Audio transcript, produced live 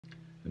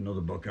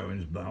Another Buck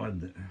Owens ballad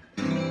that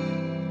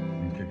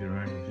been kicking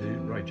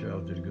around. Ray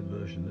Charles did a good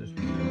version of this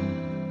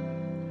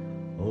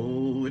one.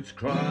 Oh, it's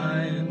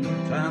crying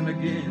time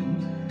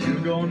again,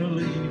 you're gonna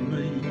leave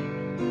me.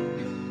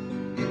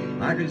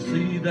 I can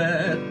see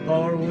that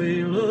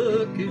faraway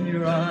look in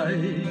your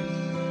eyes.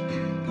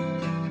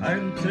 I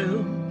can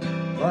tell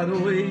by the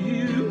way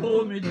you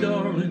hold me,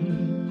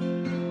 darling,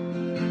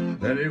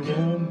 that it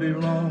won't be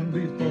long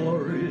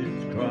before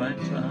it's crying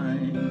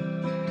time.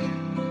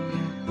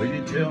 Will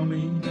you tell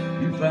me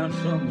you found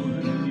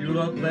someone you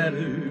love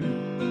better?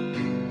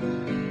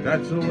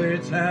 That's the way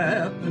it's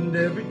happened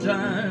every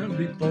time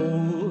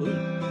before.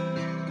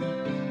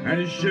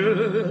 And as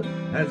sure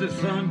as the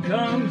sun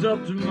comes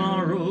up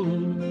tomorrow,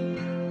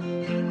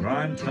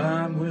 crying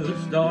time will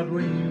start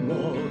when you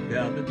walk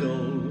out the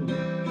door.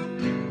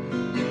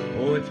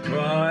 Oh, it's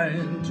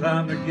crying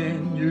time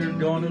again, you're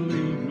gonna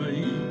leave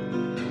me.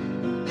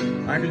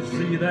 I can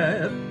see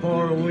that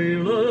faraway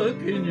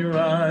look in your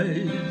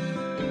eyes.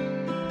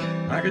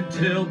 I can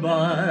tell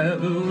by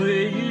the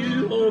way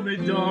you hold me,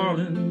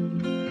 darling,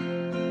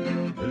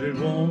 that it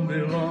won't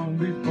be long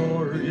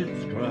before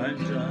it's crying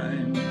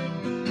time.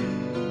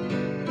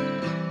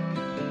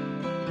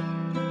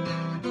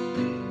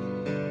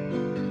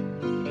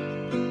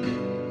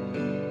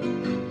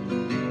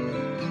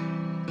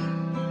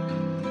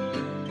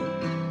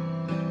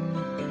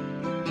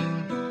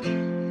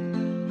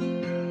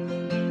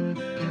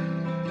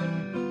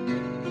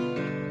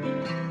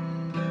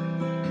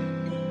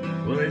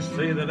 Well, they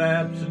say that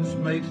absence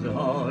makes the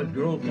heart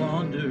grow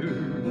fonder,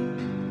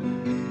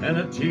 and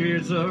the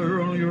tears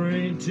are only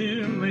rain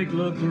to make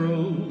love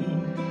grow.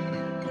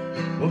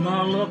 Well,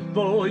 my love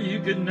for you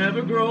could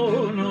never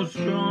grow no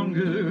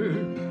stronger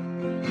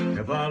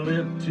if I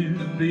lived to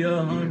be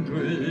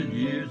 100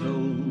 years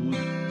old.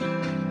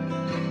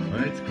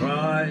 When it's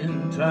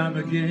crying time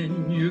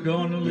again, you're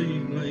gonna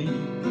leave me.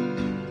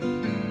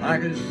 I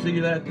can see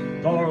that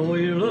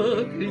faraway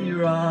look in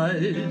your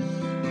eyes.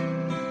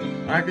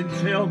 I can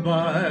tell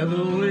by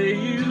the way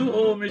you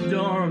hold me,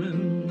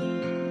 darling,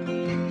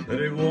 that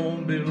it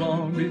won't be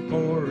long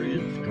before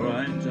it's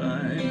crying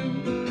time.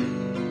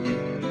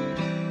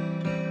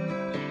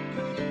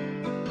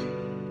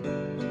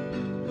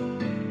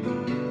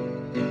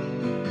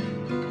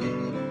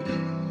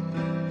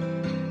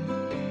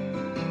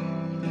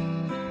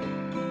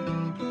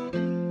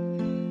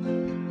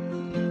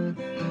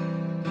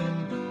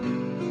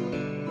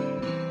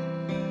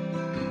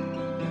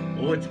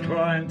 Oh, it's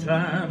crying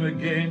time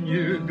again,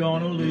 you're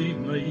gonna leave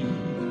me.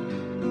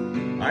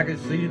 I can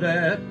see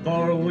that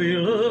faraway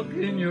look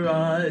in your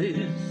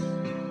eyes.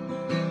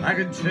 I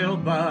can tell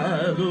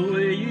by the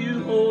way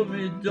you hold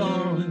me,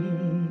 darling,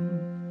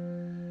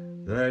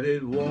 that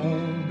it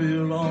won't be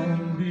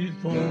long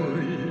before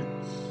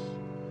it's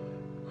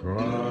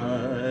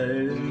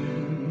crying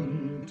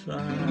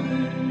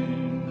time.